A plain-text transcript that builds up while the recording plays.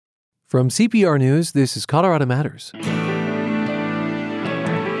From CPR News, this is Colorado Matters.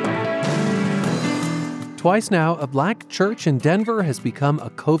 Twice now, a black church in Denver has become a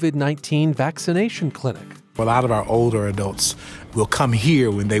COVID-19 vaccination clinic. A lot of our older adults will come here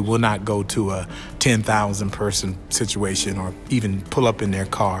when they will not go to a 10,000 person situation or even pull up in their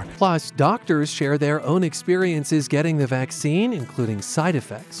car. Plus, doctors share their own experiences getting the vaccine, including side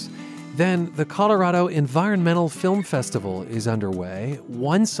effects. Then, the Colorado Environmental Film Festival is underway.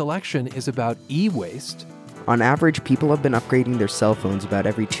 One selection is about e-waste. On average, people have been upgrading their cell phones about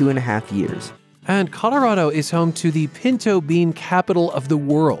every 2.5 years. And Colorado is home to the pinto bean capital of the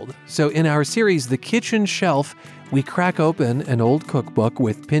world. So in our series, The Kitchen Shelf, we crack open an old cookbook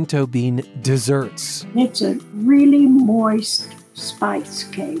with pinto bean desserts. It's a really moist spice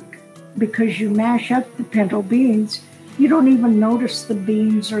cake because you mash up the pinto beans. You don't even notice the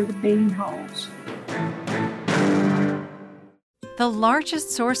beans or the bean hulls. The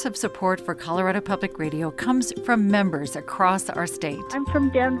largest source of support for Colorado Public Radio comes from members across our state. I'm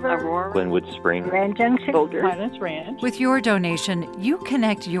from Denver, Aurora, Glenwood Springs, Grand Junction, Boulder, Highlands Ranch. With your donation, you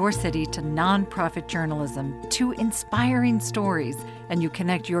connect your city to nonprofit journalism, to inspiring stories, and you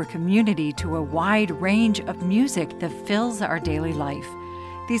connect your community to a wide range of music that fills our daily life.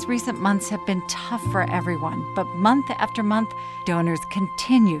 These recent months have been tough for everyone, but month after month, donors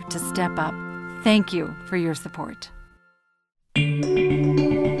continue to step up. Thank you for your support.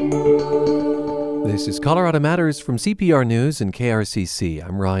 This is Colorado Matters from CPR News and KRCC.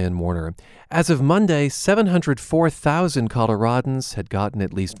 I'm Ryan Warner. As of Monday, 704,000 Coloradans had gotten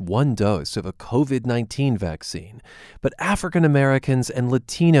at least one dose of a COVID-19 vaccine. But African Americans and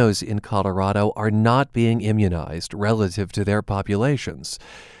Latinos in Colorado are not being immunized relative to their populations.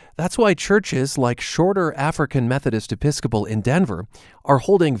 That's why churches like Shorter African Methodist Episcopal in Denver are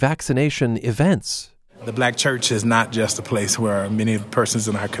holding vaccination events. The Black church is not just a place where many persons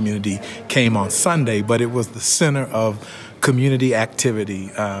in our community came on Sunday, but it was the center of community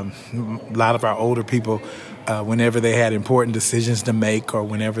activity. A lot of our older people, whenever they had important decisions to make or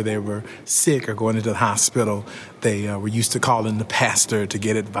whenever they were sick or going into the hospital, they were used to calling the pastor to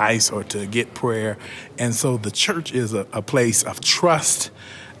get advice or to get prayer. And so the church is a place of trust,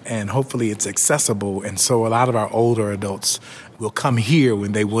 and hopefully it's accessible. And so a lot of our older adults will come here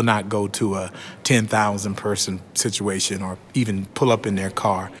when they will not go to a 10,000 person situation or even pull up in their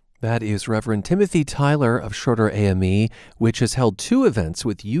car. That is Reverend Timothy Tyler of Shorter AME, which has held two events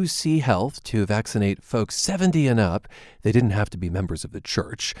with UC Health to vaccinate folks 70 and up. They didn't have to be members of the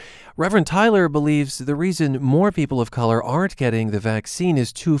church. Reverend Tyler believes the reason more people of color aren't getting the vaccine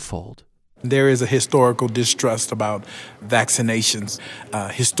is twofold. There is a historical distrust about vaccinations.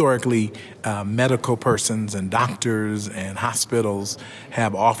 Historically, medical persons and doctors and hospitals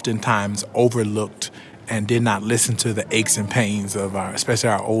have oftentimes overlooked and did not listen to the aches and pains of especially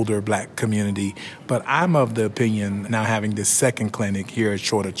our older Black community. But I'm of the opinion, now having this second clinic here at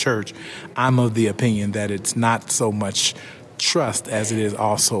Shorter Church, I'm of the opinion that it's not so much trust as it is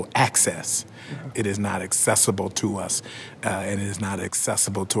also access. It is not accessible to us, and it is not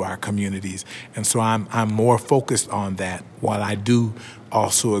accessible to our communities. And so I'm more focused on that, while I do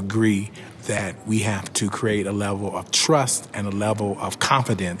also agree that we have to create a level of trust and a level of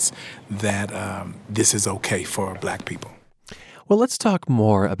confidence that this is okay for Black people. Well, let's talk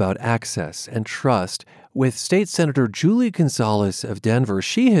more about access and trust with State Senator Julie Gonzalez of Denver.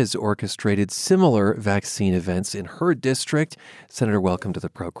 She has orchestrated similar vaccine events in her district. Senator, welcome to the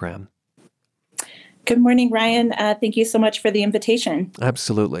program. Good morning, Ryan. Thank you so much for the invitation.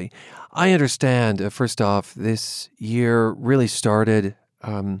 Absolutely. I understand, first off, this year really started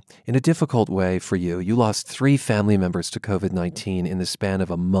in a difficult way for you. You lost 3 family members to COVID-19 in the span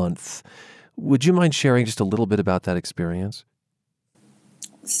of a month. Would you mind sharing just a little bit about that experience?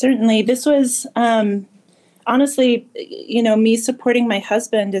 Certainly. This was, honestly, me supporting my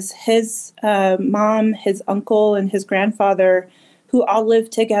husband as his mom, his uncle, and his grandfather, who all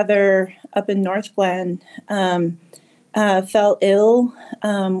lived together up in North Glen, fell ill,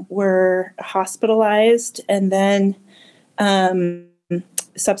 were hospitalized, and then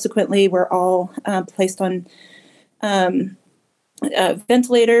subsequently were all placed on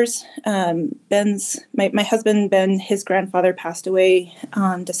ventilators. My husband, Ben, his grandfather passed away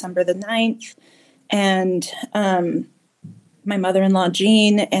on December the 9th, and my mother-in-law,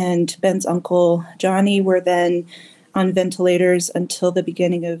 Jean, and Ben's uncle, Johnny, were then on ventilators until the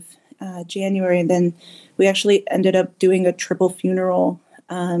beginning of January. And then we actually ended up doing a triple funeral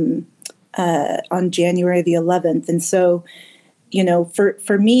on January the 11th. And so,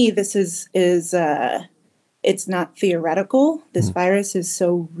 for me, this is it's not theoretical. This virus is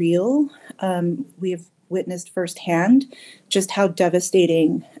so real. witnessed firsthand just how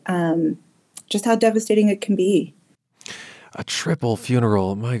devastating it can be. A triple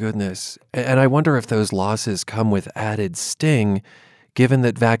funeral, my goodness. And I wonder if those losses come with added sting, given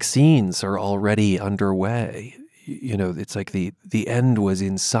that vaccines are already underway. You know, it's like the end was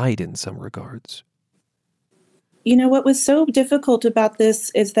in sight in some regards. You know, what was so difficult about this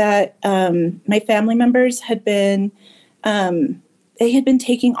is that my family members had been, they had been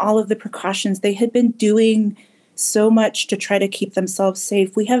taking all of the precautions. They had been doing so much to try to keep themselves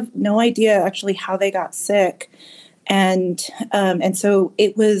safe. We have no idea actually how they got sick. And so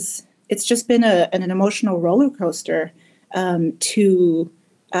it's just been an emotional roller coaster to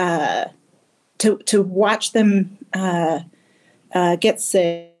watch them get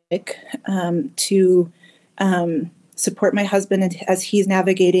sick, to support my husband as he's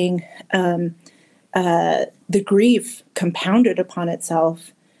navigating the grief compounded upon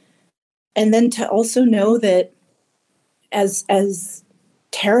itself. And then to also know that as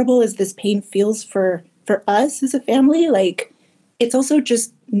terrible as this pain feels for us as a family, like, it's also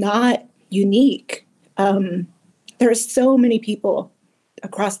just not unique. There are so many people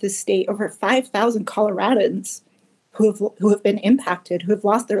across this state, over 5,000 Coloradans who have been impacted, who have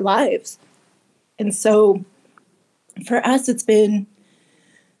lost their lives. And so for us, it's been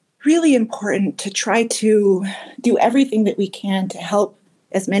really important to try to do everything that we can to help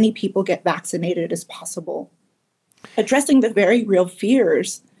as many people get vaccinated as possible, addressing the very real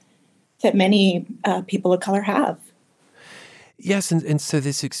fears that many people of color have. Yes, and so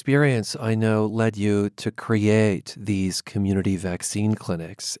this experience, I know, led you to create these community vaccine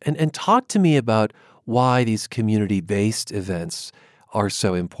clinics. And talk to me about why these community-based events are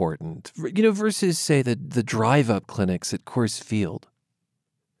so important, you know, versus, say, the drive-up clinics at Coors Field.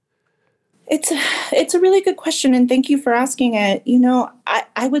 It's a really good question, and thank you for asking it. You know,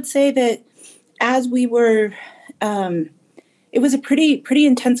 I would say that as we were, it was a pretty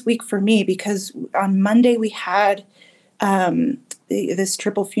intense week for me, because on Monday we had this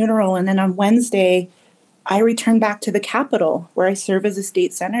triple funeral, and then on Wednesday I returned back to the Capitol, where I serve as a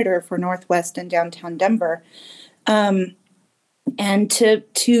state senator for Northwest and downtown Denver, and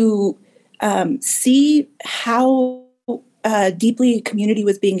to see how deeply community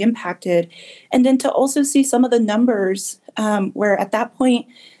was being impacted, and then to also see some of the numbers where at that point,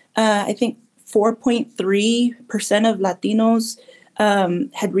 I think 4.3% of Latinos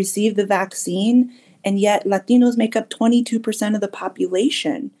had received the vaccine, and yet Latinos make up 22% of the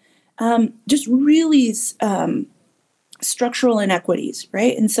population. Just really structural inequities,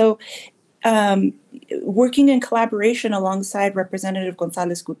 right? And so working in collaboration alongside Representative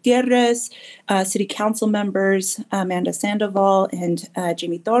Gonzalez Gutierrez, City Council members Amanda Sandoval and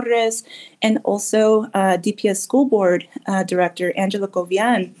Jamie Torres, and also DPS School Board Director Angela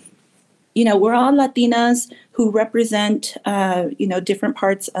Covian. You know, we're all Latinas who represent, different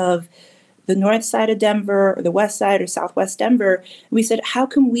parts of the north side of Denver, or the west side or southwest Denver. We said, how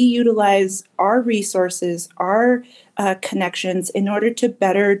can we utilize our resources, our connections, in order to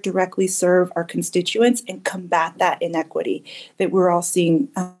better directly serve our constituents and combat that inequity that we're all seeing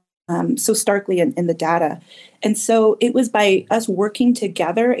so starkly in the data? And so it was by us working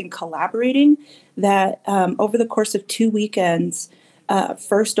together and collaborating that over the course of 2 weekends,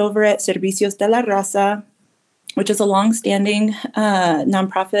 first over at Servicios de la Raza, which is a longstanding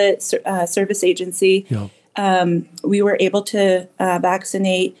nonprofit service agency. Yeah. We were able to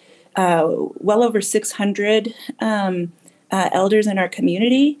vaccinate well over 600 elders in our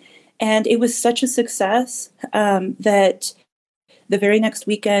community. And it was such a success that the very next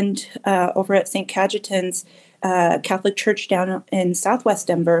weekend over at St. Cajetan's Catholic Church down in Southwest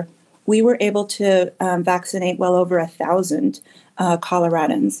Denver, we were able to vaccinate well over 1,000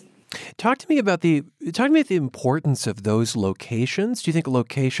 Coloradans. Talk to me about the importance of those locations. Do you think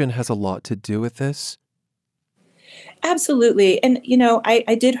location has a lot to do with this? Absolutely. And, you know,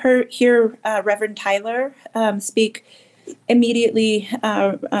 I did hear Reverend Tyler speak immediately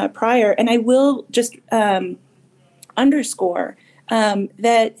prior, and I will just underscore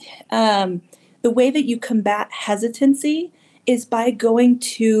that the way that you combat hesitancy is by going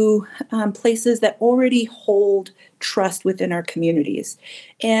to places that already hold trust within our communities.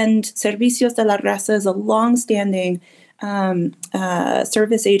 And Servicios de la Raza is a longstanding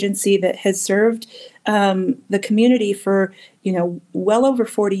service agency that has served the community for, well over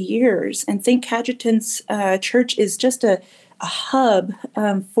 40 years. And St. Cajetan's Church is just a hub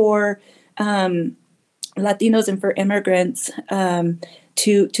for Latinos and for immigrants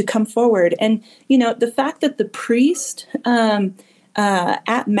to come forward. And, the fact that the priest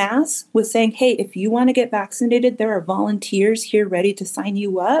at Mass was saying, hey, if you want to get vaccinated, there are volunteers here ready to sign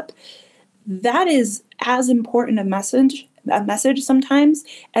you up. that is as important a message sometimes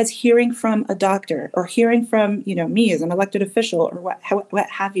as hearing from a doctor or hearing from, me as an elected official or what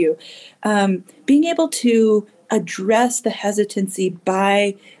have you. Being able to address the hesitancy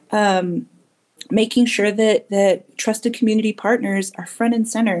by making sure that trusted community partners are front and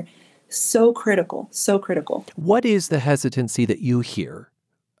center. So critical, so critical. What is the hesitancy that you hear?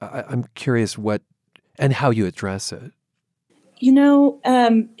 I'm curious what and how you address it.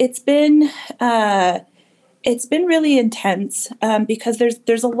 It's been really intense because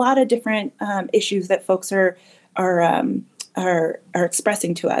there's a lot of different issues that folks are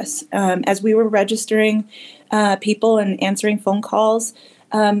expressing to us. As we were registering people and answering phone calls,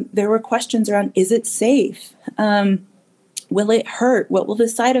 there were questions around: is it safe? Will it hurt? What will the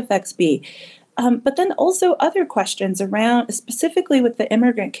side effects be? But then also other questions around, specifically with the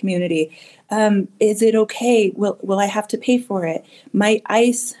immigrant community. Is it okay? Will I have to pay for it? Might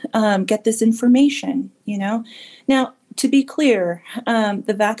ICE get this information? Now, to be clear,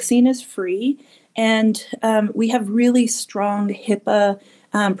 the vaccine is free, and we have really strong HIPAA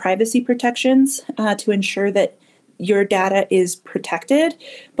privacy protections to ensure that your data is protected,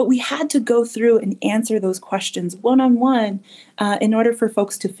 but we had to go through and answer those questions one-on-one in order for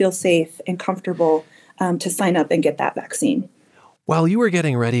folks to feel safe and comfortable to sign up and get that vaccine. While you were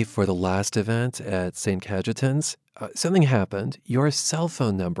getting ready for the last event at St. Cajetan's, something happened. Your cell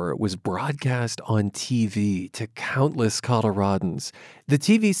phone number was broadcast on TV to countless Coloradans. The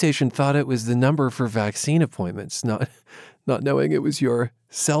TV station thought it was the number for vaccine appointments, not knowing it was your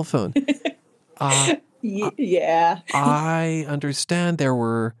cell phone. Yeah. I understand there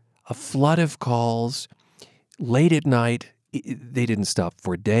were a flood of calls late at night. They didn't stop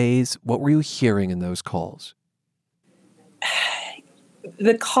for days. What were you hearing in those calls?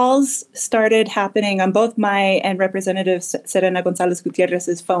 The calls started happening on both my and Representative Serena Gonzalez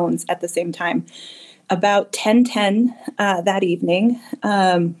Gutierrez's phones at the same time. About 10:10 that evening,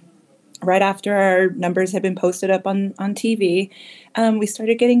 right after our numbers had been posted up on TV, we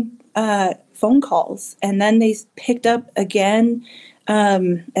started getting phone calls, and then they picked up again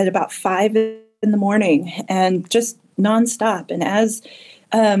at about 5 in the morning, and just nonstop. And as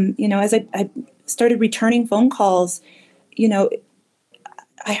as I started returning phone calls,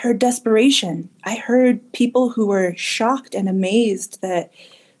 I heard desperation. I heard people who were shocked and amazed that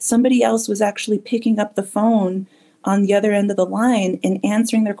somebody else was actually picking up the phone on the other end of the line and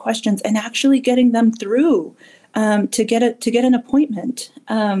answering their questions and actually getting them through to get an appointment.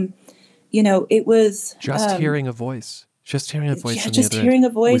 It was just hearing a voice. Just hearing a voice. Yeah, just hearing a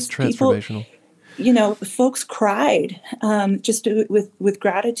voice. Was transformational. People, folks cried just with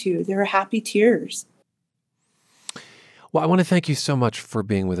gratitude. There were happy tears. Well, I want to thank you so much for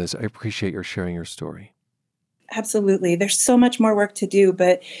being with us. I appreciate your sharing your story. Absolutely. There's so much more work to do,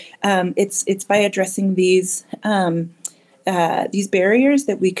 but it's by addressing these barriers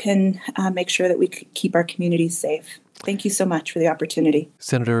that we can make sure that we keep our communities safe. Thank you so much for the opportunity.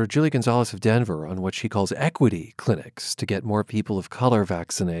 Senator Julie Gonzalez of Denver on what she calls equity clinics to get more people of color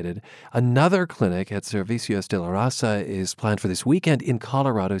vaccinated. Another clinic at Servicios de la Raza is planned for this weekend in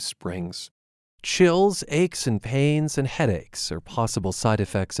Colorado Springs. Chills, aches and pains, and headaches are possible side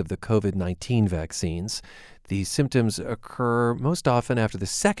effects of the COVID-19 vaccines. These symptoms occur most often after the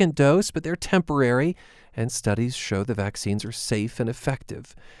second dose, but they're temporary, and studies show the vaccines are safe and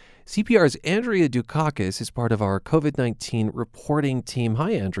effective. CPR's Andrea Dukakis is part of our COVID-19 reporting team.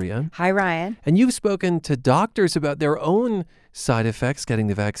 Hi, Andrea. Hi, Ryan. And you've spoken to doctors about their own side effects getting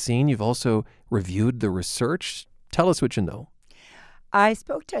the vaccine. You've also reviewed the research. Tell us what you know. I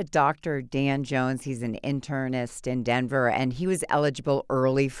spoke to Dr. Dan Jones. He's an internist in Denver, and he was eligible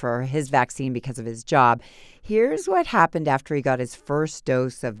early for his vaccine because of his job. Here's what happened after he got his first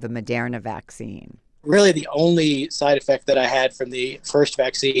dose of the Moderna vaccine. Really, the only side effect that I had from the first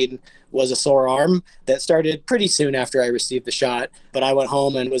vaccine was a sore arm that started pretty soon after I received the shot. But I went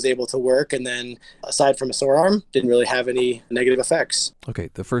home and was able to work. And then aside from a sore arm, didn't really have any negative effects.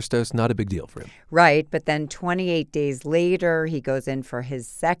 Okay, the first dose, not a big deal for him. Right. But then 28 days later, he goes in for his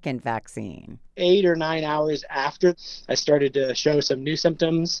second vaccine. 8 or 9 hours after, I started to show some new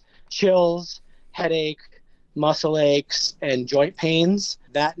symptoms: chills, headache, muscle aches, and joint pains.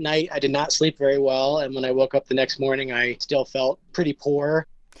 That night, I did not sleep very well. And when I woke up the next morning, I still felt pretty poor.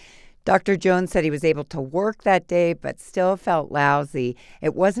 Dr. Jones said he was able to work that day, but still felt lousy.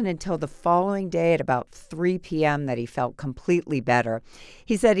 It wasn't until the following day at about 3 p.m. that he felt completely better.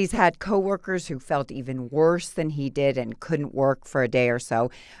 He said he's had coworkers who felt even worse than he did and couldn't work for a day or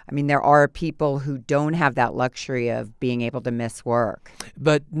so. I mean, there are people who don't have that luxury of being able to miss work.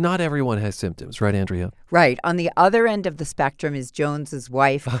 But not everyone has symptoms, right, Andrea? Right. On the other end of the spectrum is Jones's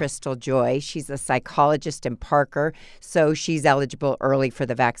wife, Crystal Joy. She's a psychologist in Parker, so she's eligible early for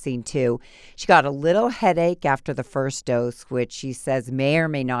the vaccine, too. She got a little headache after the first dose, which she says may or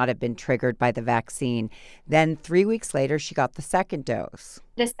may not have been triggered by the vaccine. Then 3 weeks later, she got the second dose.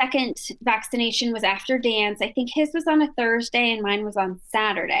 The second vaccination was after Dan's. I think his was on a Thursday and mine was on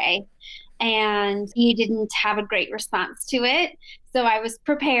Saturday. And he didn't have a great response to it. So I was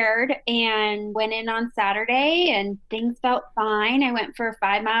prepared and went in on Saturday and things felt fine. I went for a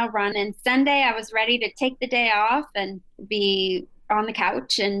 5-mile run, and Sunday I was ready to take the day off and be on the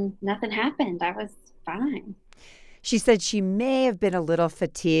couch, and nothing happened. I was fine. She said she may have been a little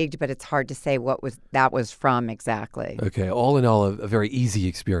fatigued, but it's hard to say what that was from exactly. Okay, all in all, a very easy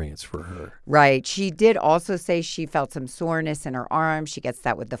experience for her. Right. She did also say she felt some soreness in her arm. She gets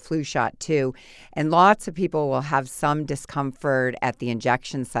that with the flu shot, too. And lots of people will have some discomfort at the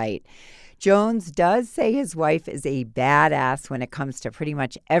injection site. Jones does say his wife is a badass when it comes to pretty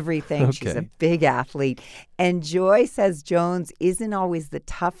much everything. Okay. She's a big athlete. And Joy says Jones isn't always the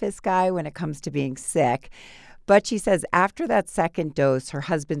toughest guy when it comes to being sick. But she says after that second dose, her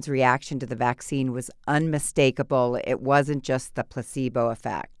husband's reaction to the vaccine was unmistakable. It wasn't just the placebo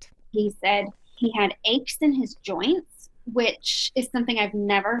effect. He said he had aches in his joints, which is something I've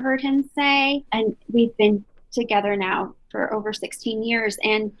never heard him say. And we've been together now for over 16 years.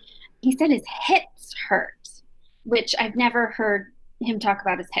 And he said his hips hurt, which I've never heard him talk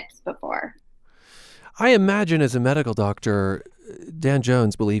about his hips before. I imagine as a medical doctor, Dan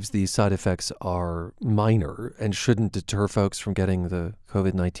Jones believes these side effects are minor and shouldn't deter folks from getting the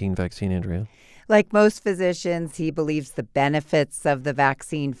COVID-19 vaccine, Andrea. Like most physicians, he believes the benefits of the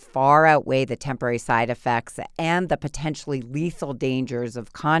vaccine far outweigh the temporary side effects and the potentially lethal dangers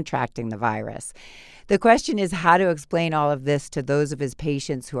of contracting the virus. The question is how to explain all of this to those of his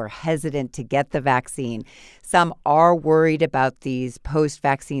patients who are hesitant to get the vaccine. Some are worried about these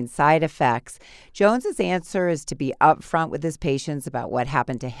post-vaccine side effects. Jones's answer is to be upfront with his patients about what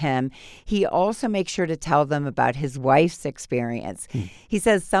happened to him. He also makes sure to tell them about his wife's experience. He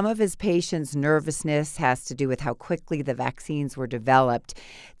says some of his patients' nervousness has to do with how quickly the vaccines were developed.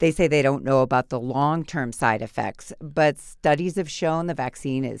 They say they don't know about the long-term side effects, but studies have shown the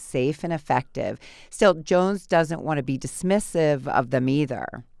vaccine is safe and effective. Still, Jones doesn't want to be dismissive of them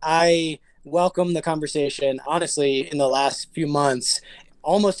either. I welcome the conversation. Honestly, in the last few months,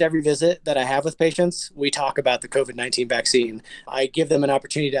 almost every visit that I have with patients, we talk about the COVID-19 vaccine. I give them an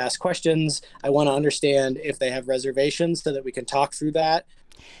opportunity to ask questions. I want to understand if they have reservations so that we can talk through that.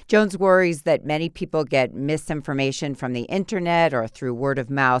 Jones worries that many people get misinformation from the internet or through word of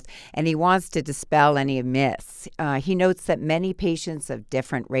mouth, and he wants to dispel any myths. He notes that many patients of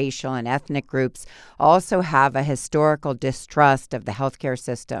different racial and ethnic groups also have a historical distrust of the healthcare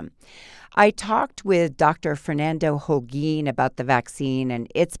system. I talked with Dr. Fernando Holguin about the vaccine and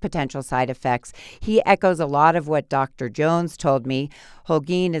its potential side effects. He echoes a lot of what Dr. Jones told me.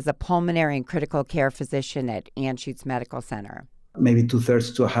 Holguin is a pulmonary and critical care physician at Anschutz Medical Center. Maybe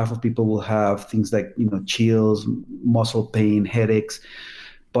 2/3 to a half of people will have things like, chills, muscle pain, headaches.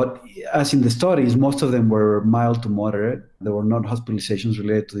 But as in the studies, most of them were mild to moderate. There were not hospitalizations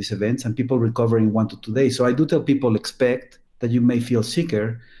related to these events, and people recover in 1 to 2 days. So I do tell people, expect that you may feel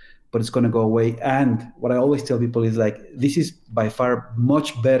sicker, but it's going to go away. And what I always tell people is this is by far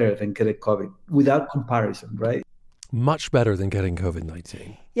much better than getting COVID, without comparison, right? Much better than getting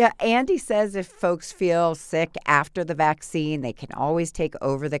COVID-19. Yeah, Andy says if folks feel sick after the vaccine, they can always take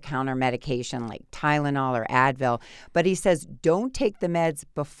over-the-counter medication like Tylenol or Advil. But he says don't take the meds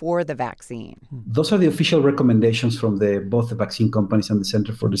before the vaccine. Those are the official recommendations from both the vaccine companies and the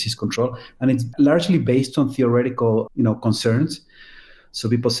Center for Disease Control. And it's largely based on theoretical, concerns. So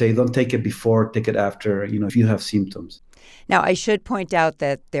people say don't take it before, take it after, if you have symptoms. Now, I should point out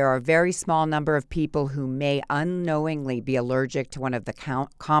that there are a very small number of people who may unknowingly be allergic to one of the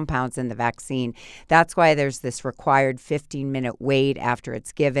compounds in the vaccine. That's why there's this required 15-minute wait after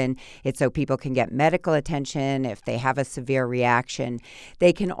it's given. It's so people can get medical attention if they have a severe reaction.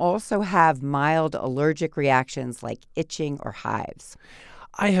 They can also have mild allergic reactions like itching or hives.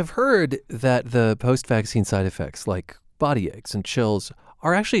 I have heard that the post-vaccine side effects like body aches and chills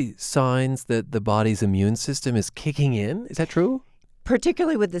are actually signs that the body's immune system is kicking in. Is that true?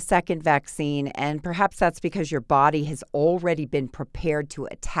 particularly with the second vaccine, and perhaps that's because your body has already been prepared to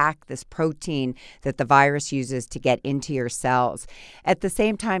attack this protein that the virus uses to get into your cells. At the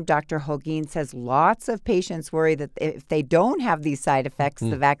same time, Dr. Holguin says lots of patients worry that if they don't have these side effects,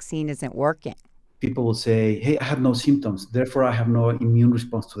 the vaccine isn't working. People will say, hey, I have no symptoms, therefore I have no immune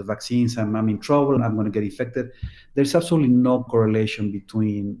response to the vaccines, I'm in trouble, and I'm going to get infected. There's absolutely no correlation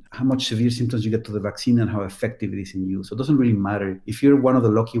between how much severe symptoms you get to the vaccine and how effective it is in you. So it doesn't really matter. If you're one of the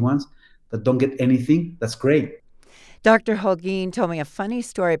lucky ones that don't get anything, that's great. Dr. Holguin told me a funny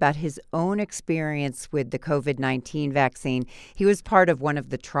story about his own experience with the COVID-19 vaccine. He was part of one of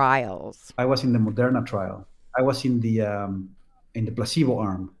the trials. I was in the Moderna trial. I was in the placebo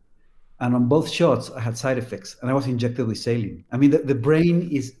arm. And on both shots, I had side effects, and I was injected with saline. I mean, the brain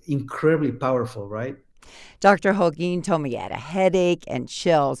is incredibly powerful, right? Dr. Holguin told me he had a headache and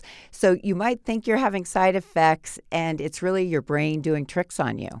chills. So you might think you're having side effects, and it's really your brain doing tricks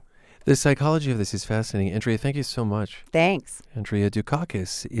on you. The psychology of this is fascinating. Andrea, thank you so much. Thanks. Andrea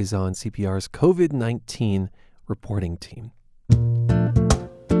Dukakis is on CPR's COVID-19 reporting team.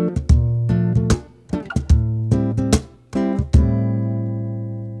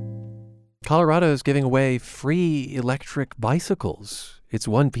 Colorado is giving away free electric bicycles. It's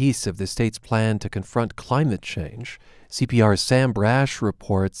one piece of the state's plan to confront climate change. CPR's Sam Brash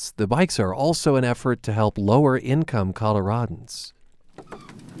reports the bikes are also an effort to help lower-income Coloradans.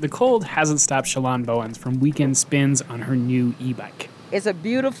 The cold hasn't stopped Shalon Bowens from weekend spins on her new e-bike. It's a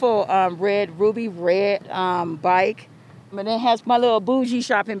beautiful ruby red bike. And it has my little bougie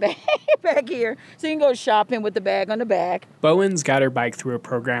shopping bag back here, so you can go shopping with the bag on the back. Bowens got her bike through a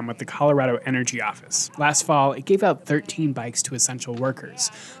program with the Colorado Energy Office. Last fall, it gave out 13 bikes to essential workers.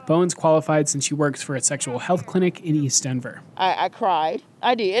 Bowens qualified since she works for a sexual health clinic in East Denver. I cried.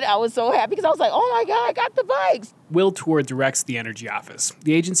 I did. I was so happy because I was like, oh my God, I got the bikes. Will Tour directs the Energy Office.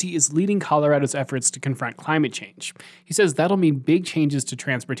 The agency is leading Colorado's efforts to confront climate change. He says that'll mean big changes to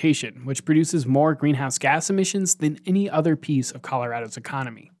transportation, which produces more greenhouse gas emissions than any other piece of Colorado's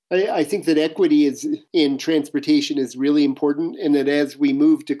economy. I think that equity in transportation is really important, and that as we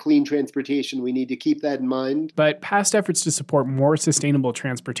move to clean transportation, we need to keep that in mind. But past efforts to support more sustainable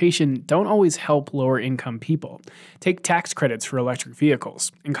transportation don't always help lower-income people. Take tax credits for electric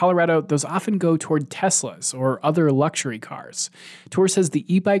vehicles. In Colorado, those often go toward Teslas or other luxury cars. Tour says the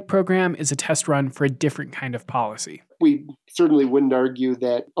e-bike program is a test run for a different kind of policy. We certainly wouldn't argue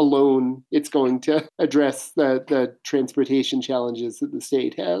that alone it's going to address the transportation challenges that the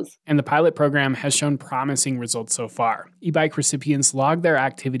state has. And the pilot program has shown promising results so far. E-bike recipients log their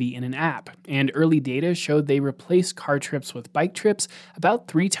activity in an app, and early data showed they replace car trips with bike trips about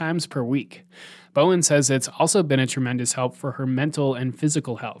 3 times per week. Bowen says it's also been a tremendous help for her mental and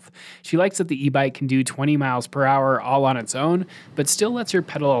physical health. She likes that the e-bike can do 20 miles per hour all on its own, but still lets her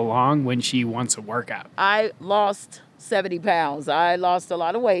pedal along when she wants a workout. I lost 70 pounds. I lost a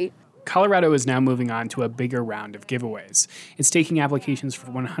lot of weight. Colorado is now moving on to a bigger round of giveaways. It's taking applications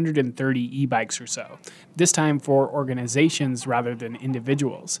for 130 e-bikes or so, this time for organizations rather than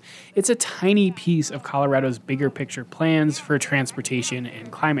individuals. It's a tiny piece of Colorado's bigger picture plans for transportation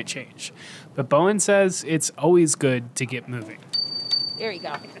and climate change. But Bowen says it's always good to get moving. There you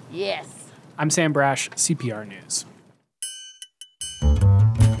go. Yes. I'm Sam Brash, CPR News.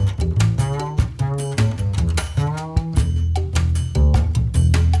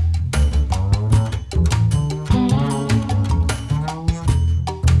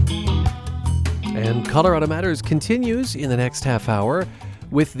 And Colorado Matters continues in the next half hour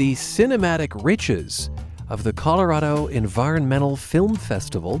with the cinematic riches of the Colorado Environmental Film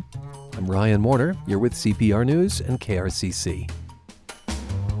Festival. I'm Ryan Warner. You're with CPR News and KRCC.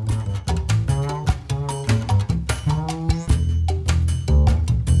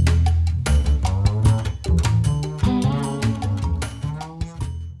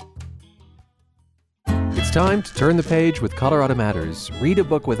 It's time to turn the page with Colorado Matters. Read a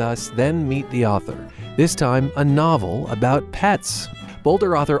book with us, then meet the author. This time, a novel about pets.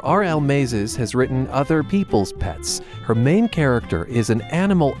 Boulder author R.L. Mazes has written Other People's Pets. Her main character is an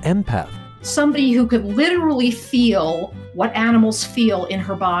animal empath. Somebody who could literally feel what animals feel in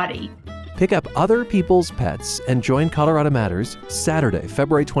her body. Pick up Other People's Pets and join Colorado Matters Saturday,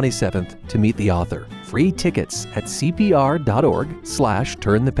 February 27th to meet the author. Free tickets at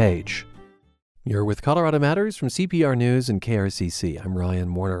cpr.org/turnthepage. You're with Colorado Matters from CPR News and KRCC. I'm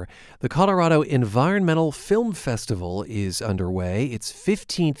Ryan Warner. The Colorado Environmental Film Festival is underway. Its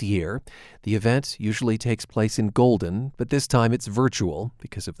 15th year. The event usually takes place in Golden, but this time it's virtual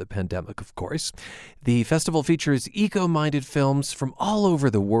because of the pandemic, of course. The festival features eco-minded films from all over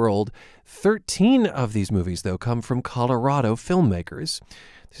the world. 13 of these movies, though, come from Colorado filmmakers.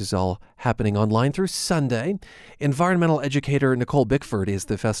 This is all happening online through Sunday. Environmental educator Nicole Bickford is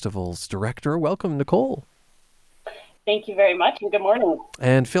the festival's director. Welcome, Nicole. Thank you very much, and good morning.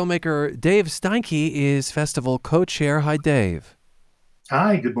 And filmmaker Dave Steinke is festival co-chair. Hi, Dave.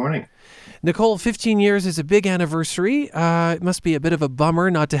 Hi, good morning. Nicole, 15 years is a big anniversary. It must be a bit of a bummer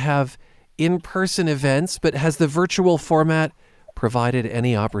not to have in-person events, but has the virtual format provided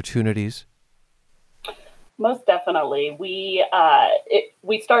any opportunities? Most definitely. We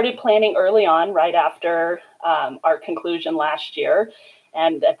started planning early on, right after our conclusion last year,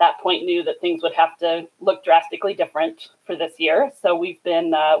 and at that point knew that things would have to look drastically different for this year. So we've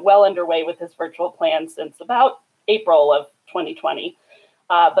been well underway with this virtual plan since about April of 2020.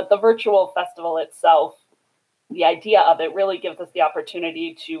 But the virtual festival itself, the idea of it really gives us the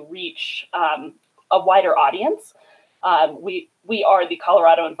opportunity to reach a wider audience. We are the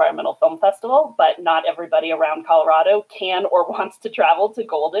Colorado Environmental Film Festival, but not everybody around Colorado can or wants to travel to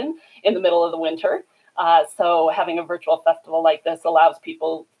Golden in the middle of the winter. So having a virtual festival like this allows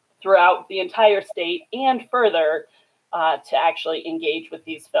people throughout the entire state and further to actually engage with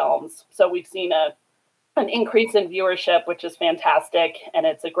these films. So we've seen an increase in viewership, which is fantastic, and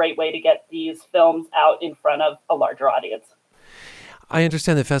it's a great way to get these films out in front of a larger audience. I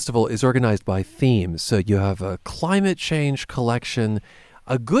understand the festival is organized by themes. So you have a climate change collection,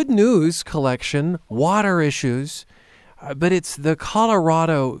 a good news collection, water issues, but it's the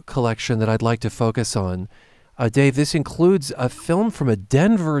Colorado collection that I'd like to focus on. Dave, this includes a film from a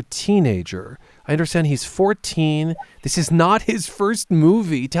Denver teenager. I understand he's 14. This is not his first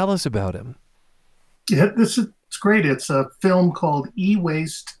movie. Tell us about him. Yeah, it's great. It's a film called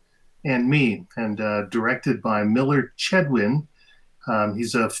E-Waste and Me, and directed by Miller Chedwin.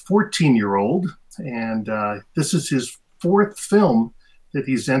 He's a 14-year-old, and this is his fourth film that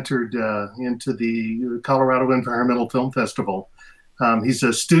he's entered into the Colorado Environmental Film Festival. He's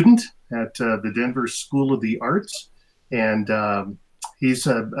a student at the Denver School of the Arts, and he's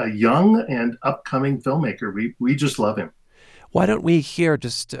a young and upcoming filmmaker. We just love him. Why don't we hear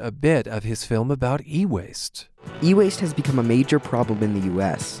just a bit of his film about e-waste? E-waste has become a major problem in the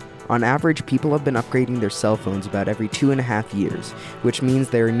U.S. On average, people have been upgrading their cell phones about every 2.5 years, which means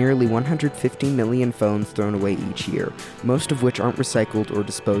there are nearly 150 million phones thrown away each year, most of which aren't recycled or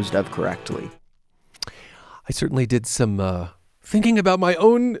disposed of correctly. I certainly did some thinking about my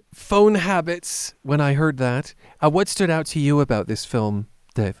own phone habits when I heard that. What stood out to you about this film,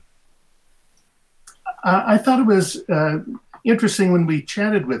 Dave? I thought it was interesting when we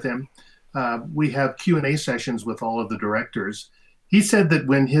chatted with him. We have Q&A sessions with all of the directors. He said that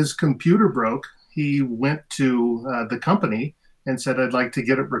when his computer broke, he went to the company and said, I'd like to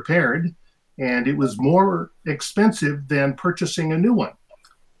get it repaired. And it was more expensive than purchasing a new one.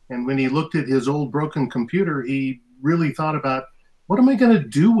 And when he looked at his old broken computer, he really thought about, what am I going to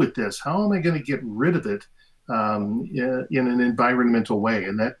do with this? How am I going to get rid of it in an environmental way?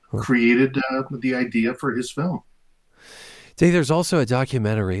 And that created the idea for his film. Dave, there's also a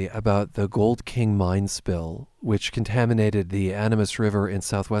documentary about the Gold King mine spill, which contaminated the Animas River in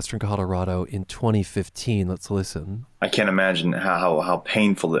southwestern Colorado in 2015. Let's listen. I can't imagine how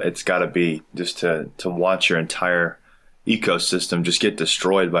painful it's got to be just to watch your entire ecosystem just get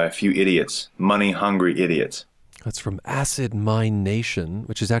destroyed by a few idiots, money-hungry idiots. That's from Acid Mine Nation,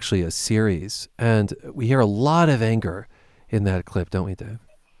 which is actually a series. And we hear a lot of anger in that clip, don't we, Dave?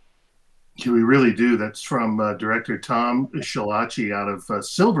 We really do. That's from director Tom Schillaci out of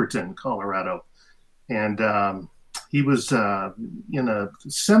Silverton, Colorado. And he was in a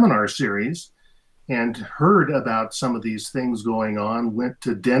seminar series and heard about some of these things going on, went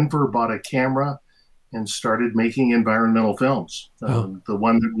to Denver, bought a camera, and started making environmental films. The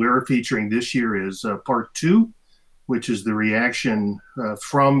one that we're featuring this year is part 2, which is the reaction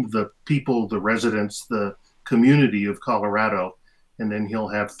from the people, the residents, the community of Colorado. And then he'll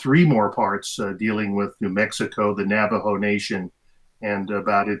have 3 more parts dealing with New Mexico, the Navajo Nation, and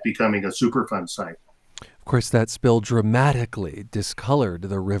about it becoming a Superfund site. Of course, that spill dramatically discolored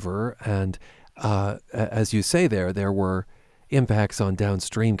the river. And as you say there were impacts on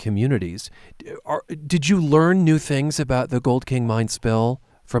downstream communities. Did you learn new things about the Gold King mine spill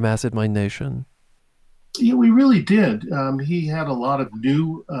from Acid Mine Nation? Yeah, we really did. He had a lot of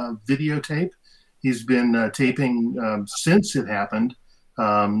new videotape. He's been taping since it happened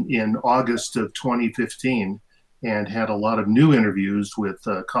in August of 2015 and had a lot of new interviews with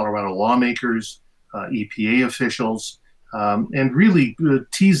Colorado lawmakers, EPA officials, and really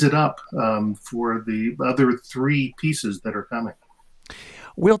tease it up for the other 3 pieces that are coming.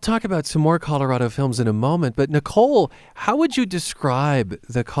 We'll talk about some more Colorado films in a moment, but Nicole, how would you describe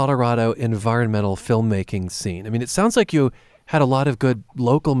the Colorado environmental filmmaking scene? I mean, it sounds like you had a lot of good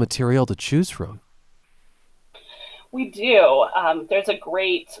local material to choose from. We do. There's a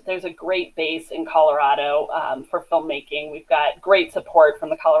great base in Colorado for filmmaking. We've got great support from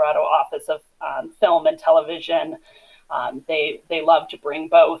the Colorado Office of Film and Television. They love to bring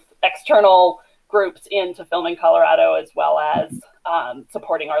both external groups into filming Colorado as well as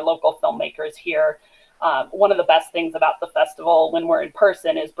supporting our local filmmakers here. One of the best things about the festival when we're in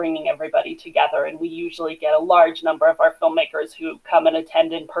person is bringing everybody together, and we usually get a large number of our filmmakers who come and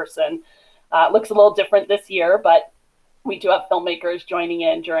attend in person. Looks a little different this year, but we do have filmmakers joining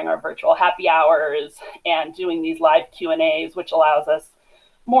in during our virtual happy hours and doing these live Q&As, which allows us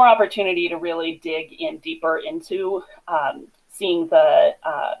more opportunity to really dig in deeper into seeing the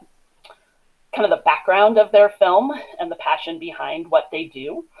kind of the background of their film and the passion behind what they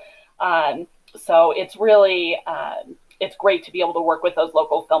do. So it's really, it's great to be able to work with those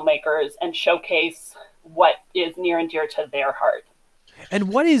local filmmakers and showcase what is near and dear to their heart. And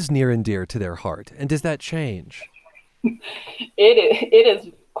what is near and dear to their heart? And does that change? It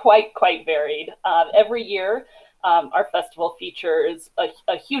is quite varied. Every year, our festival features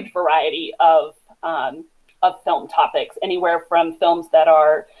a huge variety of film topics, anywhere from films that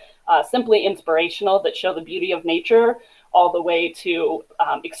are simply inspirational, that show the beauty of nature, all the way to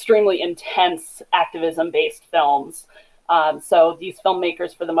extremely intense activism-based films. So these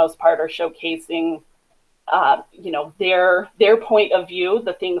filmmakers, for the most part, are showcasing their point of view,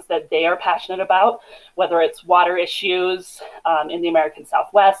 the things that they are passionate about, whether it's water issues in the American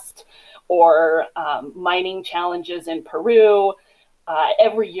Southwest or mining challenges in Peru.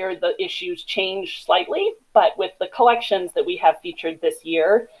 Every year the issues change slightly, but with the collections that we have featured this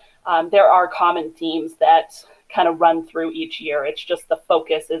year, there are common themes that kind of run through each year. It's just the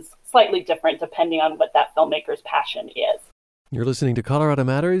focus is slightly different depending on what that filmmaker's passion is. You're listening to Colorado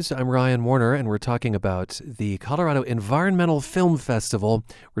Matters. I'm Ryan Warner, and we're talking about the Colorado Environmental Film Festival.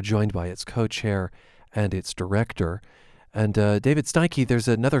 We're joined by its co-chair and its director. And David Steinke, there's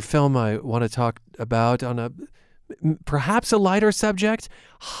another film I want to talk about on perhaps a lighter subject.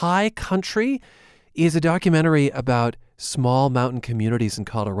 High Country is a documentary about small mountain communities in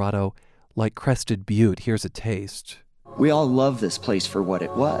Colorado like Crested Butte. Here's a taste. We all love this place for what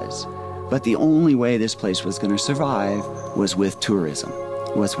it was. But the only way this place was going to survive was with tourism,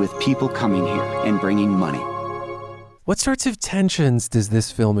 was with people coming here and bringing money. What sorts of tensions does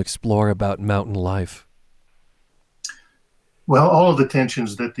this film explore about mountain life? Well, all of the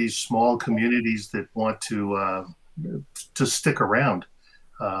tensions that these small communities that want to stick around.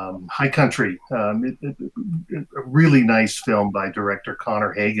 High Country, a really nice film by director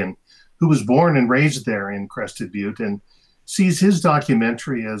Connor Hagen, who was born and raised there in Crested Butte and sees his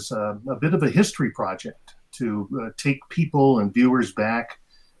documentary as a bit of a history project to take people and viewers back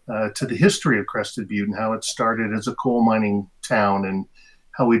to the history of Crested Butte and how it started as a coal mining town and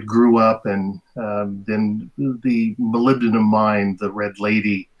how it grew up, and then the molybdenum mine, the Red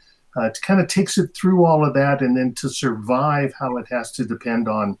Lady, it kind of takes it through all of that, and then to survive how it has to depend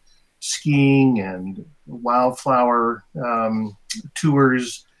on skiing and wildflower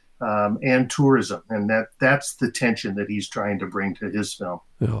tours, and tourism, and that's the tension that he's trying to bring to his film.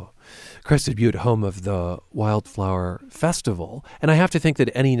 Oh. Crested Butte, home of the Wildflower Festival, and I have to think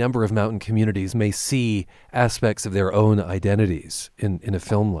that any number of mountain communities may see aspects of their own identities in a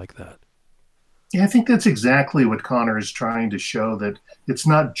film like that. Yeah, I think that's exactly what Connor is trying to show, that it's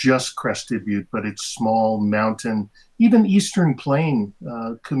not just Crested Butte, but it's small mountain, even Eastern Plain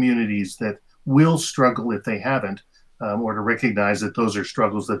communities that will struggle if they haven't. Or to recognize that those are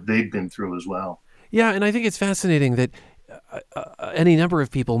struggles that they've been through as well. Yeah, and I think it's fascinating that any number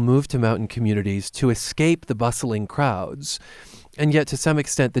of people move to mountain communities to escape the bustling crowds, and yet to some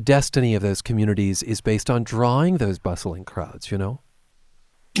extent the destiny of those communities is based on drawing those bustling crowds, you know?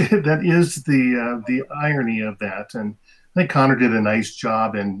 That is the irony of that, and I think Connor did a nice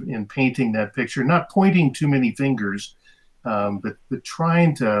job in painting that picture, not pointing too many fingers, but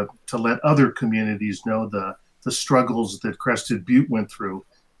trying to let other communities know the struggles that Crested Butte went through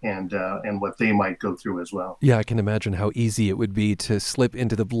and what they might go through as well. Yeah, I can imagine how easy it would be to slip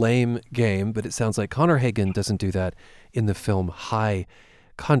into the blame game, but it sounds like Connor Hagen doesn't do that in the film High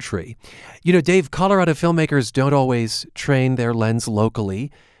Country. You know, Dave, Colorado filmmakers don't always train their lens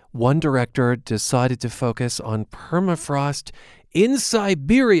locally. One director decided to focus on permafrost in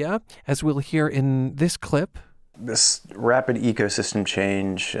Siberia, as we'll hear in this clip. This rapid ecosystem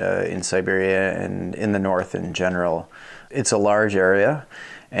change in Siberia and in the north in general, it's a large area,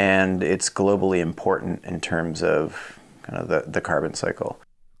 and it's globally important in terms of kind of the carbon cycle.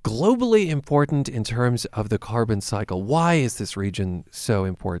 Globally important in terms of the carbon cycle. Why is this region so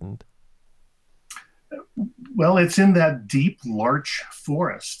important? Well, it's in that deep larch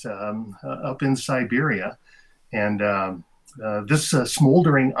forest up in Siberia. And this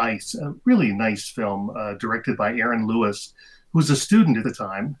Smoldering Ice, a really nice film directed by Aaron Lewis, who was a student at the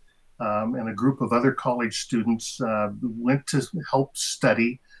time, and a group of other college students went to help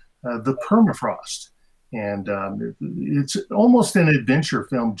study the permafrost. And it's almost an adventure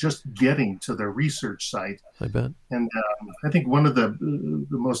film just getting to the research site. I bet. And I think one of the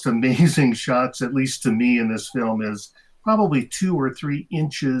most amazing shots, at least to me in this film, is probably 2 or 3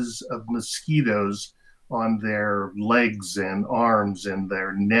 inches of mosquitoes on their legs and arms and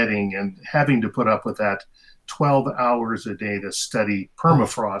their netting, and having to put up with that 12 hours a day to study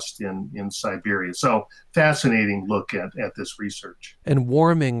permafrost in Siberia. So fascinating look at this research. And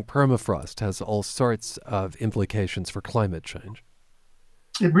warming permafrost has all sorts of implications for climate change.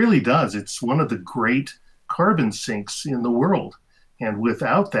 It really does. It's one of the great carbon sinks in the world. And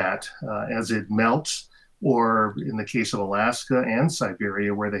without that, as it melts, or in the case of Alaska and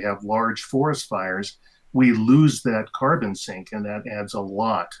Siberia, where they have large forest fires, we lose that carbon sink, and that adds a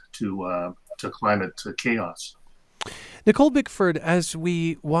lot to climate chaos. Nicole Bickford, as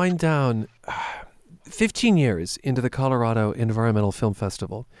we wind down 15 years into the Colorado Environmental Film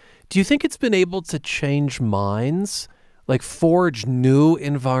Festival, do you think it's been able to change minds, like forge new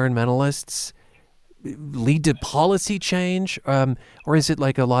environmentalists, lead to policy change, or is it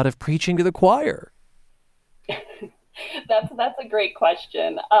like a lot of preaching to the choir? That's a great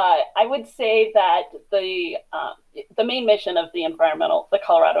question. I would say that the main mission of the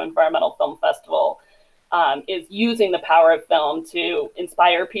Colorado Environmental Film Festival is using the power of film to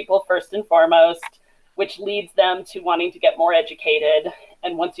inspire people first and foremost, which leads them to wanting to get more educated.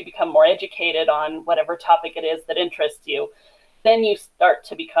 And once you become more educated on whatever topic it is that interests you, then you start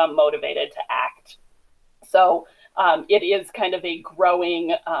to become motivated to act. So it is kind of a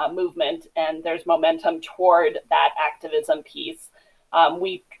growing movement, and there's momentum toward that activism piece.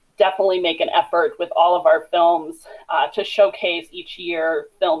 We definitely make an effort with all of our films to showcase each year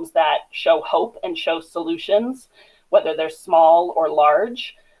films that show hope and show solutions, whether they're small or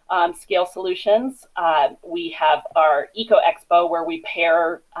large scale solutions. We have our Eco Expo, where we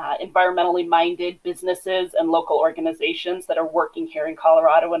pair environmentally minded businesses and local organizations that are working here in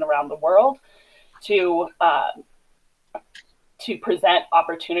Colorado and around the world to present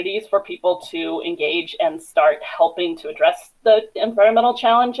opportunities for people to engage and start helping to address the environmental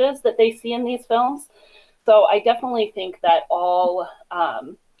challenges that they see in these films. So I definitely think that all,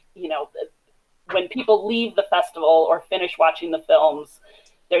 when people leave the festival or finish watching the films,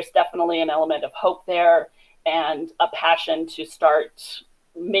 there's definitely an element of hope there and a passion to start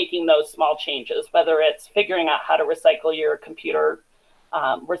making those small changes, whether it's figuring out how to recycle your computer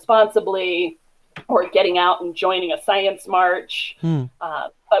responsibly, or getting out and joining a science march.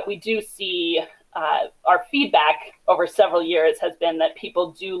 But we do see our feedback over several years has been that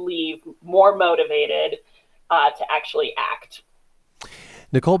people do leave more motivated to actually act.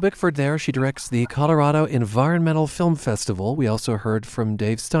 Nicole Bickford there. She directs the Colorado Environmental Film Festival. We also heard from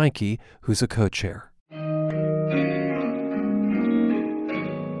Dave Steinke, who's a co-chair.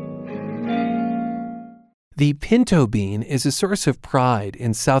 The pinto bean is a source of pride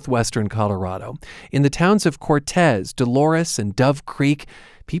in southwestern Colorado. In the towns of Cortez, Dolores, and Dove Creek,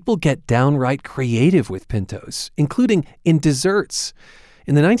 people get downright creative with pintos, including in desserts.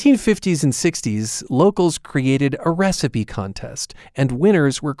 In the 1950s and 60s, locals created a recipe contest, and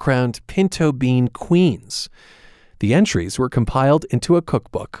winners were crowned pinto bean queens. The entries were compiled into a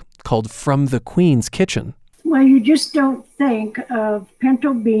cookbook called From the Queen's Kitchen. Well, you just don't think of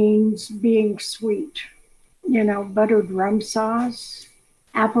pinto beans being sweet. Buttered rum sauce,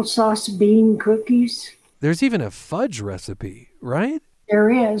 applesauce bean cookies. There's even a fudge recipe, right? There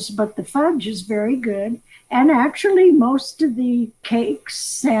is, but the fudge is very good. And actually, most of the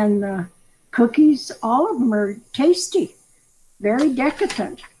cakes and the cookies, all of them are tasty, very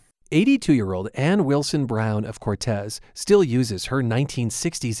decadent. 82-year-old Ann Wilson Brown of Cortez still uses her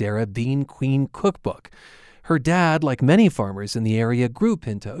 1960s-era Bean Queen cookbook. Her dad, like many farmers in the area, grew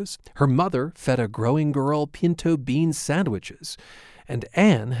pintos. Her mother fed a growing girl pinto bean sandwiches. And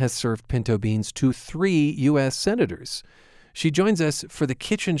Ann has served pinto beans to 3 U.S. senators. She joins us for The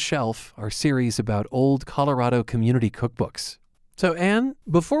Kitchen Shelf, our series about old Colorado community cookbooks. So, Ann,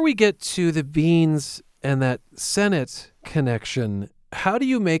 before we get to the beans and that Senate connection, how do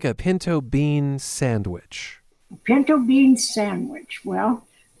you make a pinto bean sandwich? Pinto bean sandwich. Well,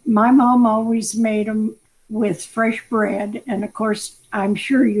 my mom always made them with fresh bread. And of course, I'm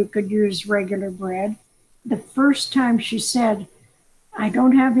sure you could use regular bread. The first time she said, I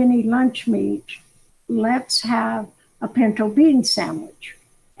don't have any lunch meat, let's have a pinto bean sandwich.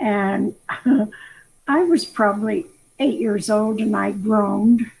 And I was probably 8 years old and I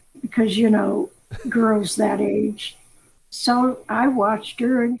groaned because, girls that age. So I watched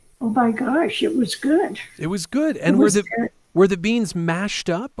her and, oh my gosh, it was good. It was good. And were the beans mashed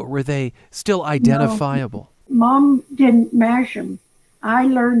up or were they still identifiable? No, Mom didn't mash them. I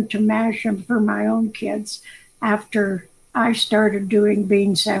learned to mash them for my own kids after I started doing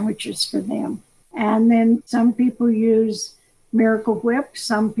bean sandwiches for them. And then some people use Miracle Whip.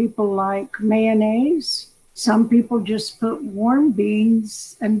 Some people like mayonnaise. Some people just put warm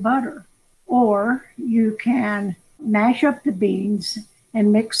beans and butter. Or you can mash up the beans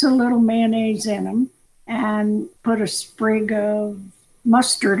and mix a little mayonnaise in them and put a sprig of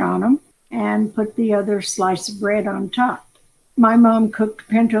mustard on them and put the other slice of bread on top. My mom cooked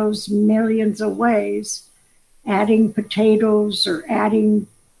pintos millions of ways, adding potatoes or adding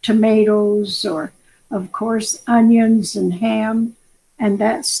tomatoes or, of course, onions and ham, and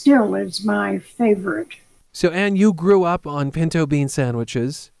that still is my favorite. So, Ann, you grew up on pinto bean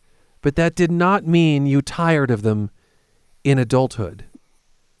sandwiches, but that did not mean you tired of them in adulthood,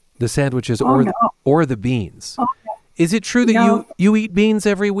 the sandwiches or the beans. Oh, no. Is it true that you eat beans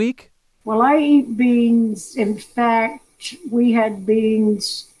every week? Well, I eat beans. In fact, we had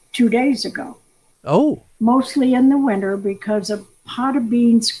beans 2 days ago. Oh. Mostly in the winter because a pot of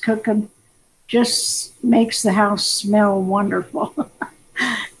beans cooking just makes the house smell wonderful.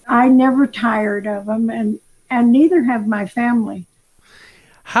 I never tired of them, and neither have my family.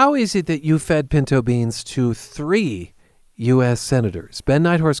 How is it that you fed pinto beans to 3 U.S. senators, Ben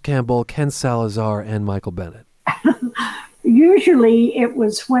Nighthorse Campbell, Ken Salazar, and Michael Bennet? Usually it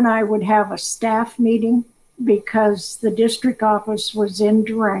was when I would have a staff meeting because the district office was in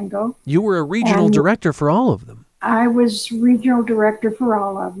Durango. You were a regional director for all of them. I was regional director for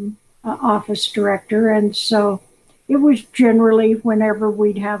all of them, office director. And so it was generally whenever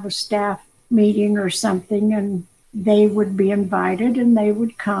we'd have a staff meeting or something and they would be invited and they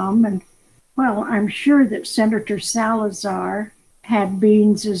would come. And well, I'm sure that Senator Salazar had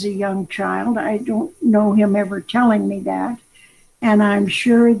beans as a young child. I don't know him ever telling me that. And I'm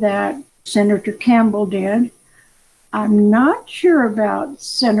sure that Senator Campbell did. I'm not sure about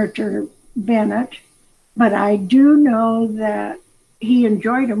Senator Bennet, but I do know that he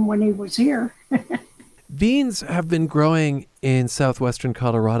enjoyed them when he was here. Beans have been growing in southwestern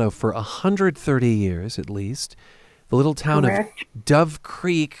Colorado for 130 years at least. The little town Correct. of Dove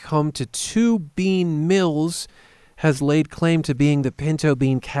Creek, home to 2 bean mills, has laid claim to being the pinto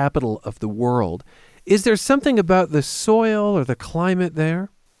bean capital of the world. Is there something about the soil or the climate there?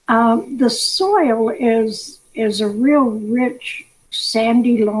 The soil is a real rich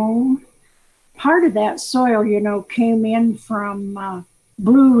sandy loam. Part of that soil, came in from,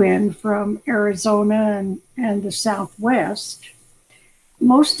 blew in from Arizona and the Southwest.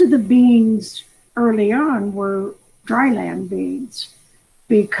 Most of the beans early on were dryland beans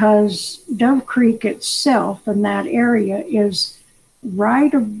because Dove Creek itself and that area is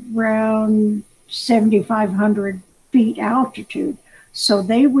right around 7,500 feet altitude. So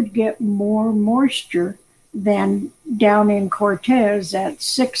they would get more moisture than down in Cortez at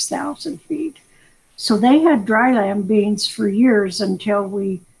 6,000 feet. So they had dryland beans for years until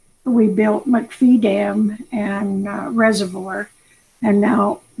we built McPhee Dam and reservoir, and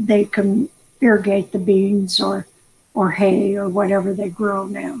now they can irrigate the beans or hay or whatever they grow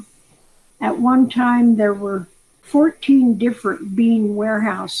now. At one time, there were 14 different bean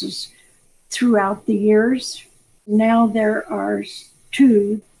warehouses throughout the years. Now there are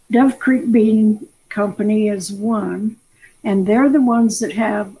 2. Dove Creek Bean Company is one, and they're the ones that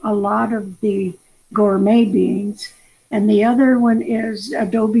have a lot of the gourmet beans, and the other one is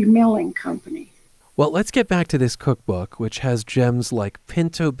Adobe Milling Company. Well, let's get back to this cookbook, which has gems like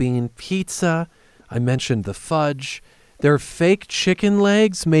pinto bean pizza. I mentioned the fudge. There are fake chicken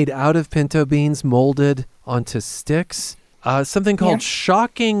legs made out of pinto beans molded onto sticks. Something called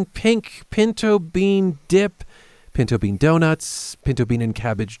Shocking Pink Pinto Bean Dip, pinto bean donuts, pinto bean and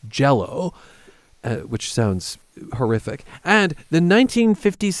cabbage jello, which sounds horrific, and the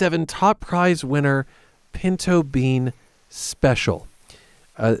 1957 top prize winner pinto bean special.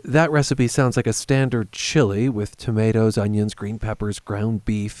 That recipe sounds like a standard chili with tomatoes, onions, green peppers, ground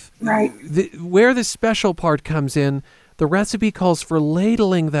beef. Right. Where the special part comes in, the recipe calls for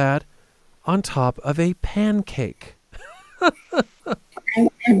ladling that on top of a pancake.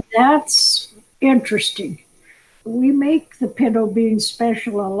 And that's interesting. We make the pinto bean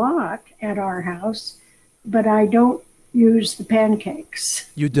special a lot at our house, but I don't use the pancakes.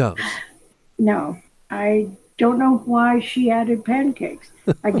 You don't? No, I don't know why she added pancakes.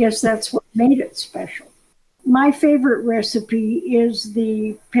 I guess that's what made it special. My favorite recipe is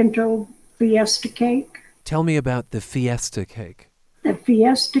the pinto fiesta cake. Tell me about the fiesta cake. The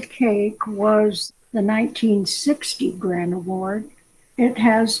fiesta cake was the 1960 Grand Award. It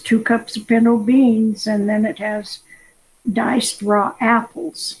has 2 cups of pinto beans, and then it has diced raw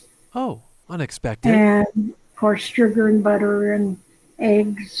apples. Oh, unexpected. And, of course, sugar and butter and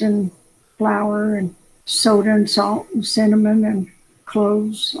eggs and flour and soda and salt and cinnamon and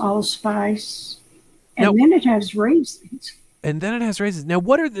cloves, allspice. And then it has raisins. Now,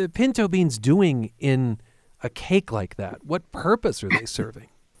 what are the pinto beans doing in a cake like that? What purpose are they serving?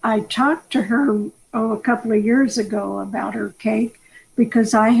 I talked to her a couple of years ago about her cake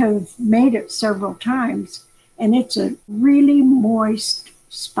because I have made it several times, and it's a really moist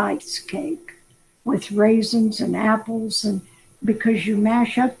spice cake with raisins and apples, and because you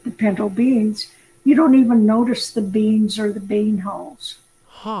mash up the pinto beans, you don't even notice the beans or the bean hulls.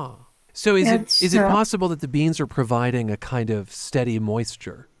 Huh. So is it possible that the beans are providing a kind of steady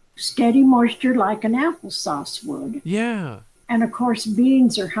moisture? Steady moisture like an applesauce would. Yeah. And of course,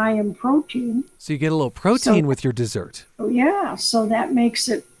 beans are high in protein. So you get a little protein with your dessert. Yeah, so that makes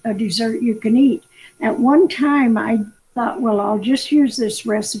it a dessert you can eat. At one time, I thought, well, I'll just use this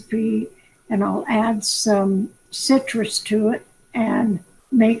recipe and I'll add some citrus to it and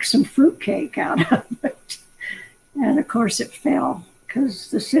make some fruitcake out of it. And of course, it fell because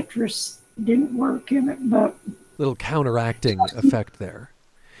the citrus didn't work in it. But little counteracting effect there.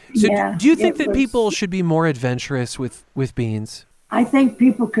 So yeah, do you think that people should be more adventurous with beans? I think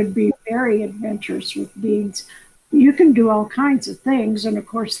people could be very adventurous with beans. You can do all kinds of things. And of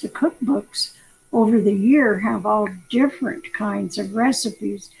course, the cookbooks over the year have all different kinds of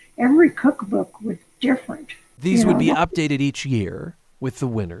recipes. Every cookbook with different. These would be updated each year with the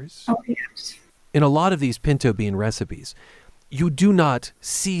winners. Oh, yes. In a lot of these pinto bean recipes, you do not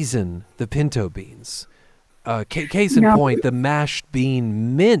season the pinto beans. Case in point, the mashed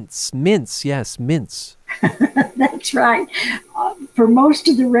bean mince. Yes, mince. That's right. For most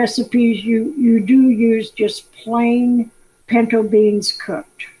of the recipes, you do use just plain pinto beans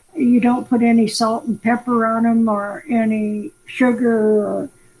cooked. You don't put any salt and pepper on them or any sugar or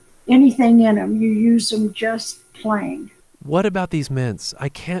anything in them. You use them just plain. What about these mints? I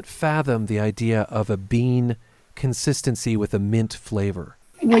can't fathom the idea of a bean consistency with a mint flavor.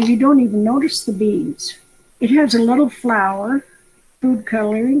 Well, you don't even notice the beans. It has a little flour, food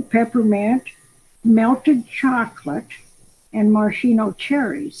coloring, peppermint, melted chocolate, and maraschino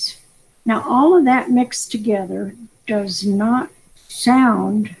cherries. Now, all of that mixed together does not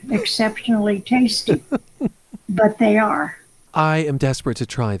sound exceptionally tasty, but they are. I am desperate to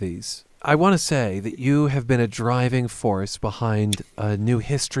try these. I want to say that you have been a driving force behind a new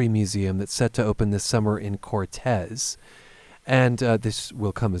history museum that's set to open this summer in Cortez. And this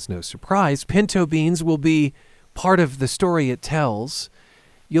will come as no surprise. Pinto beans will be part of the story it tells.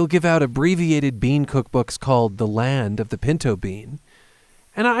 You'll give out abbreviated bean cookbooks called The Land of the Pinto Bean.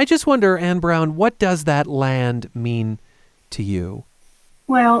 And I just wonder, Anne Brown, what does that land mean to you?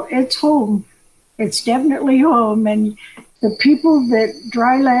 Well, it's home. It's definitely home. And the people that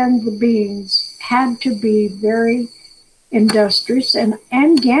dry land the beans had to be very industrious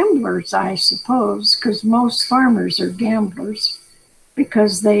and gamblers, I suppose, because most farmers are gamblers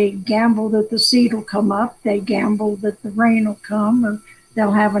because they gamble that the seed will come up, they gamble that the rain will come or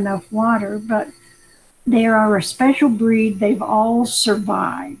they'll have enough water, but they are a special breed. They've all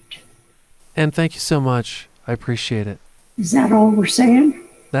survived. And thank you so much. I appreciate it. Is that all we're saying?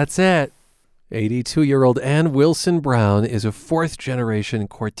 That's it. 82-year-old Ann Wilson Brown is a fourth-generation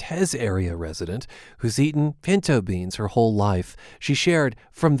Cortez area resident who's eaten pinto beans her whole life. She shared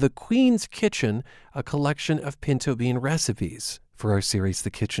from the Queen's Kitchen a collection of pinto bean recipes for our series,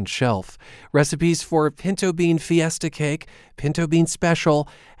 The Kitchen Shelf. Recipes for pinto bean fiesta cake, pinto bean special,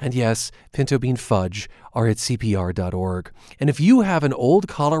 and yes, pinto bean fudge are at CPR.org. And if you have an old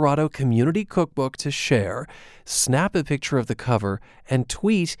Colorado community cookbook to share, snap a picture of the cover and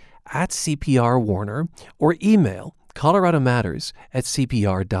tweet at CPR Warner or email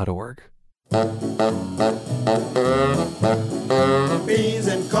coloradomatters@cpr.org. Beans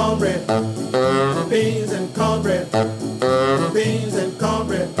and cornbread, beans and cornbread, beans and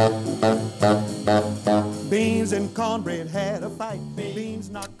cornbread, beans and cornbread had a fight. Beans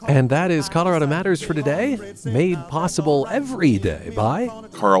not and that is Colorado Matters for today, made possible every day by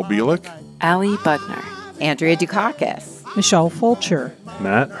Carl Bielek, Allie Budner, Andrea Dukakis, Michelle Fulcher,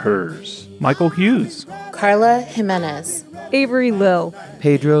 Matt Hers, Michael Hughes, Carla Jimenez, Avery Lill,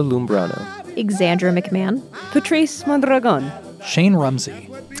 Pedro Lumbrano, Xandra McMahon, Patrice Mondragon, Shane Rumsey.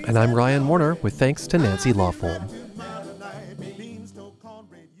 And I'm Ryan Warner with thanks to Nancy Lawful.